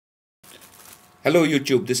Hello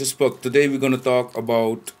YouTube, this is Puck. Today we're going to talk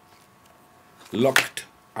about locked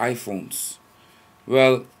iPhones.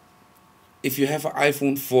 Well, if you have an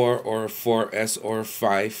iPhone 4 or 4S or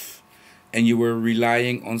 5 and you were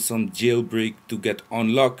relying on some jailbreak to get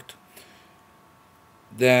unlocked,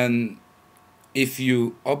 then if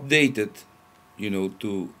you update it,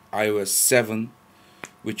 to iOS 7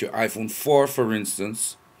 with your iPhone 4 for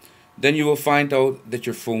instance, then you will find out that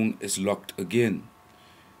your phone is locked again.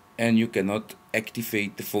 And you cannot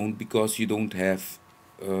activate the phone because you don't have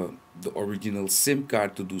the original SIM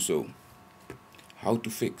card to do so. How to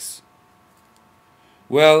fix?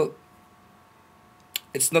 Well,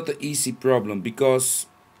 it's not an easy problem because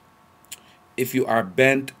if you are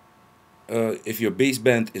banned, if your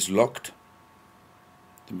baseband is locked,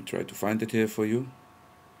 let me try to find it here for you.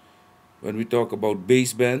 When we talk about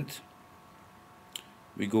baseband,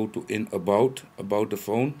 we go to in about the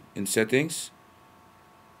phone, in settings.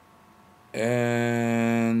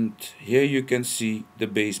 And here you can see the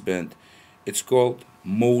baseband. It's called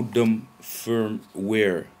modem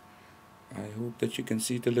firmware. I hope that you can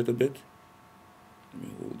see it a little bit. Let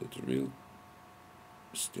me hold it real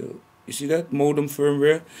still. You see that modem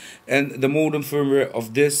firmware? And the modem firmware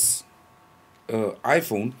of this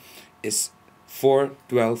iPhone is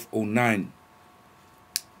 4.12.09.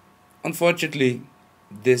 Unfortunately,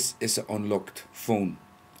 this is an unlocked phone.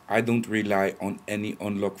 I don't rely on any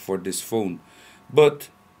unlock for this phone, but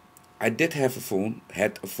I did have a phone,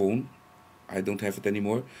 I don't have it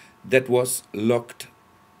anymore, that was locked,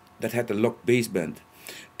 that had a locked baseband.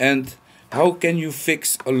 And how can you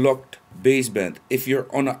fix a locked baseband? If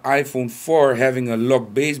you're on an iPhone 4 having a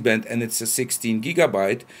locked baseband and it's a 16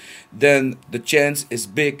 gigabyte, then the chance is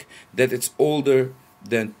big that it's older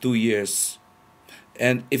than 2 years.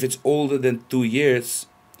 And if it's older than 2 years,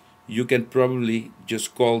 you can probably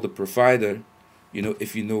just call the provider,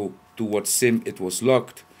 if you know to what SIM it was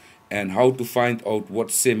locked and how to find out what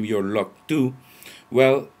SIM you're locked to.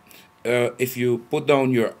 Well, if you put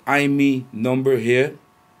down your IME number here,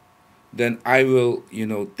 then I will,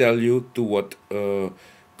 tell you to what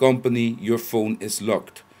company your phone is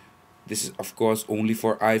locked. This is of course only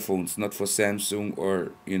for iPhones, not for Samsung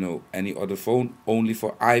or any other phone. Only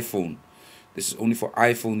for iPhone. This is only for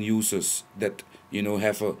iPhone users that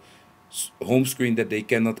have a home screen that they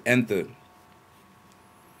cannot enter.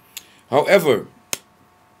 However,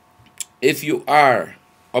 if you are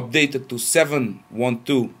updated to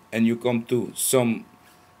 7.12 and you come to some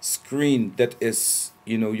screen that is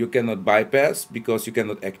you cannot bypass because you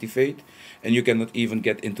cannot activate, and you cannot even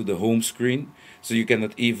get into the home screen, so you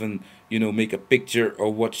cannot even make a picture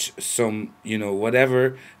or watch some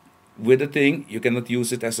whatever with the thing, you cannot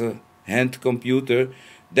use it as a hand computer,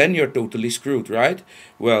 then you're totally screwed, right?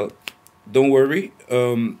 Well, don't worry.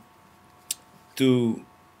 To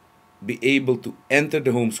be able to enter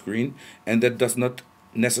the home screen, and that does not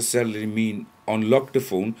necessarily mean unlock the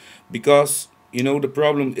phone, because the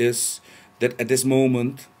problem is that at this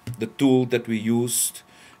moment the tool that we used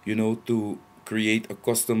to create a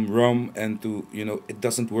custom ROM and to it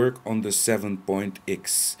doesn't work on the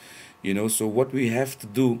 7.x. So what we have to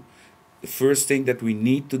do, the first thing that we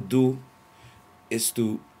need to do is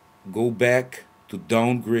to go back to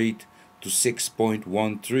downgrade to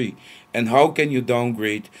 6.13. And how can you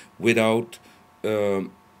downgrade without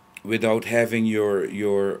having your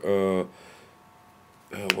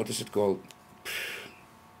what is it called,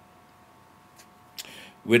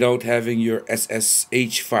 without having your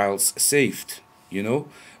SSH files saved?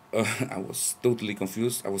 I was totally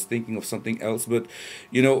confused. I was thinking of something else, but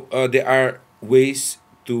there are ways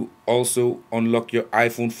to also unlock your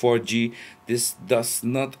iPhone 4G. This does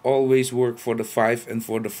not always work for the 5 and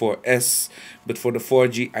for the 4S, but for the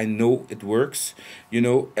 4G I know it works,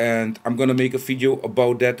 and I'm gonna make a video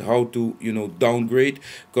about that, how to downgrade,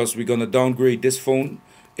 because we're gonna downgrade this phone.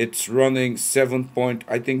 It's running 7 point,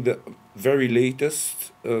 I think the very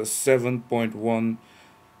latest 7.12,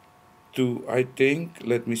 I think.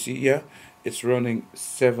 Let me see. Yeah, it's running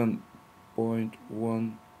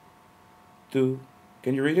 7.12.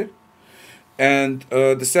 Can you read it? And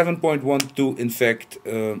the 7.12, in fact,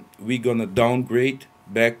 we're gonna downgrade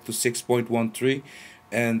back to 6.13,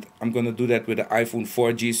 and I'm gonna do that with the iPhone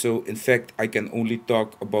 4G. So in fact, I can only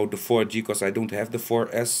talk about the 4G because I don't have the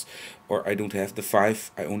 4S or I don't have the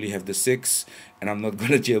 5. I only have the 6, and I'm not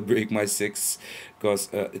gonna jailbreak my 6 because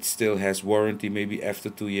it still has warranty. Maybe after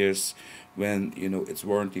 2 years, when it's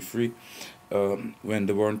warranty free. When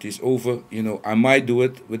the warranty is over, I might do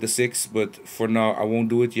it with the 6, but for now I won't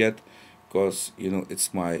do it yet because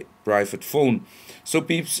it's my private phone. So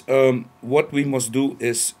peeps, what we must do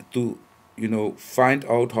is to find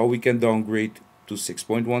out how we can downgrade to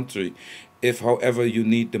 6.13. If, however, you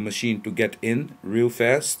need the machine to get in real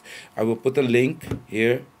fast, I will put a link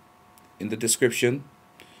here in the description,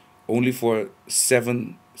 only for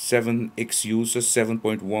 7X users,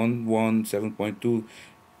 7.11, 7.2,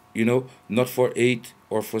 you know, not for 8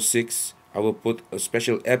 or for 6. I will put a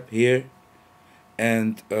special app here,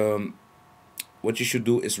 and what you should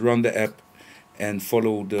do is run the app and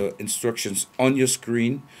follow the instructions on your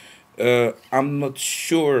screen. I'm not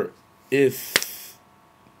sure if,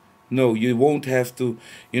 no, you won't have to,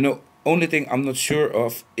 you know, only thing I'm not sure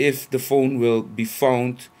of, if the phone will be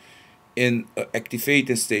found in an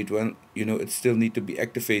activated state when, you know, it still need to be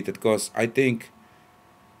activated, because I think,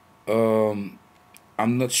 I'm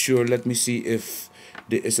not sure. Let me see if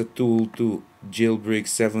there is a tool to jailbreak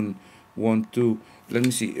 712. Let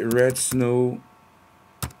me see, Red Snow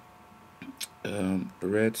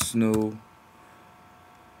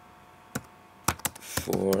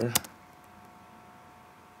for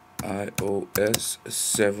iOS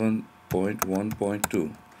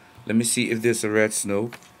 7.1.2. Let me see if there's a Red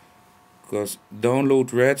Snow, because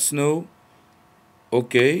download Red Snow.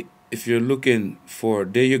 Okay, if you're looking for,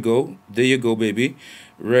 there you go, baby,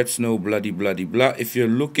 Red Snow bloody blah. If you're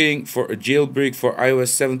looking for a jailbreak for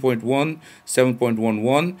iOS 7.1,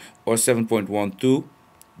 7.11 or 7.12,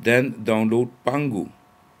 then download Pangu.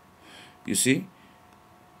 You see?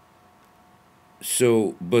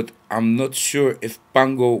 So, but I'm not sure if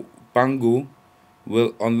Pangu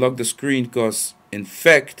will unlock the screen, because in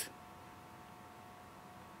fact,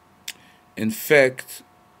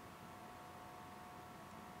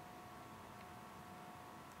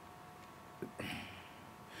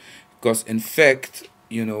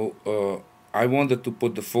 you know, I wanted to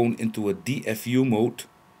put the phone into a DFU mode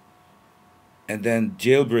and then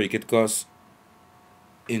jailbreak it, because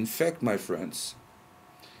in fact, my friends,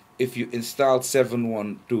 if you install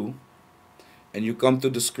 712 and you come to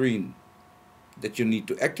the screen that you need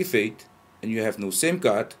to activate and you have no SIM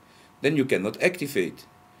card, then you cannot activate.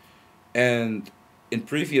 And in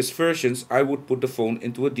previous versions, I would put the phone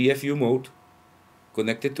into a DFU mode,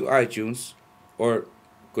 connected to iTunes or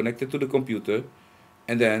connected to the computer,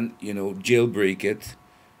 and then, you know, jailbreak it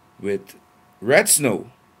with Red Snow.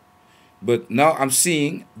 But now I'm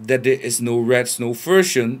seeing that there is no Red Snow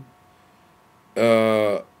version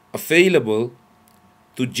available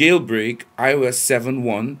to jailbreak iOS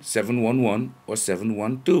 7.1, 7.11 or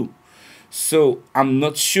 7.12. So I'm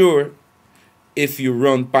not sure if you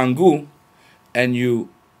run Pangu and you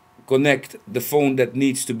connect the phone that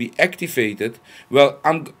needs to be activated. Well,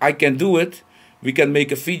 I can do it. We can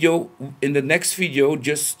make a video in the next video.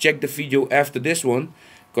 Just check the video after this one,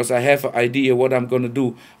 because I have an idea what I'm gonna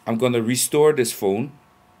do. I'm gonna restore this phone.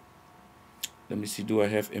 Let me see, do I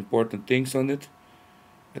have important things on it?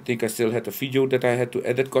 I think I still had a video that I had to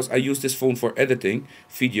edit, because I use this phone for editing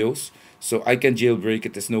videos. So I can jailbreak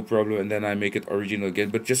it, there's no problem, and then I make it original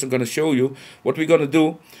again. But just I'm going to show you what we're going to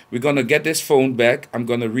do. We're going to get this phone back. I'm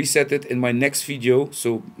going to reset it in my next video,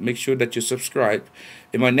 so make sure that you subscribe.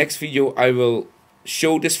 In my next video, I will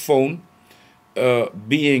show this phone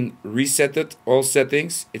being resetted, all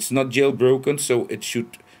settings. It's not jailbroken, so it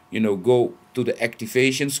should, you know, go to the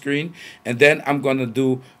activation screen, and then I'm gonna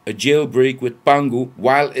do a jailbreak with Pangu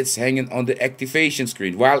while it's hanging on the activation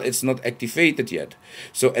screen, while it's not activated yet.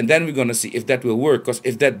 So, and then we're gonna see if that will work, because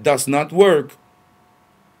if that does not work,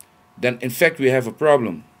 then in fact we have a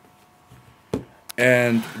problem,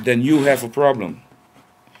 and then you have a problem.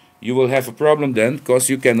 You will have a problem then, because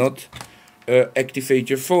you cannot activate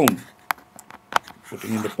your phone.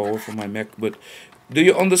 Putting in the power for my Mac, but do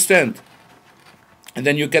you understand? And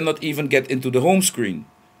then you cannot even get into the home screen,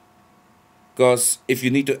 because if you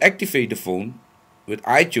need to activate the phone with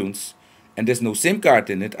iTunes and there's no SIM card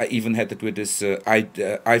in it, I even had it with this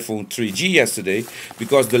iPhone 3G yesterday,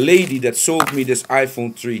 because the lady that sold me this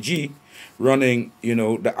iPhone 3G running, you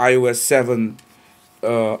know, the iOS 7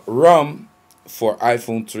 ROM for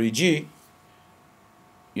iPhone 3G,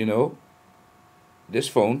 you know, this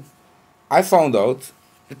phone, I found out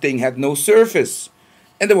the thing had no service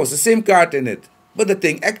and there was a SIM card in it. But the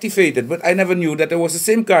thing activated, but I never knew that there was a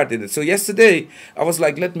SIM card in it. So yesterday, I was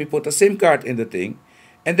like, let me put a SIM card in the thing.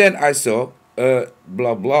 And then I saw,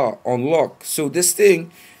 blah, blah, unlock. So this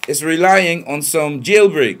thing is relying on some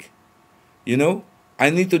jailbreak. You know, I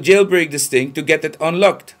need to jailbreak this thing to get it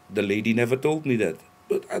unlocked. The lady never told me that.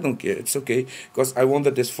 But I don't care, it's okay. Because I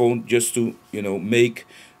wanted this phone just to, you know, make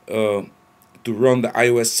to run the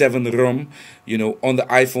iOS 7 ROM, you know, on the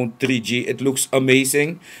iPhone 3G. It looks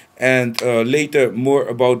amazing. And later more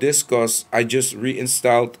about this, because I just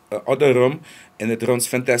reinstalled other ROM and it runs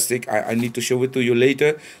fantastic. I need to show it to you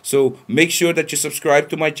later. So make sure that you subscribe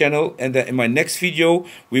to my channel, and then in my next video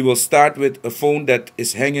we will start with a phone that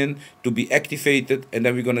is hanging to be activated, and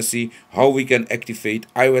then we're gonna see how we can activate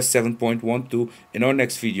iOS 7.12 in our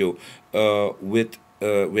next video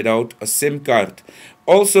without a SIM card.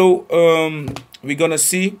 Also, we're gonna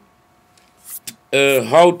see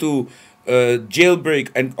how to jailbreak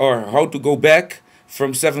or how to go back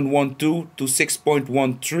from 7.12 to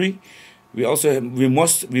 6.13.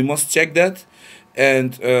 We must check that,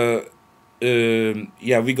 and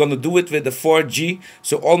yeah, we're gonna do it with the 4G.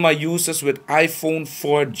 So all my users with iPhone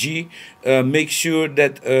 4G, make sure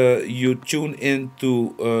that you tune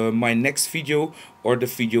into my next video or the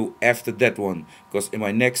video after that one, because in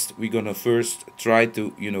my next we're gonna first try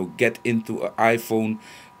to, you know, get into an iPhone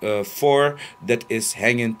 4 that is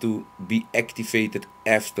hanging to be activated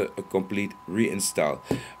after a complete reinstall.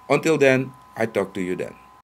 Until then, I talk to you then.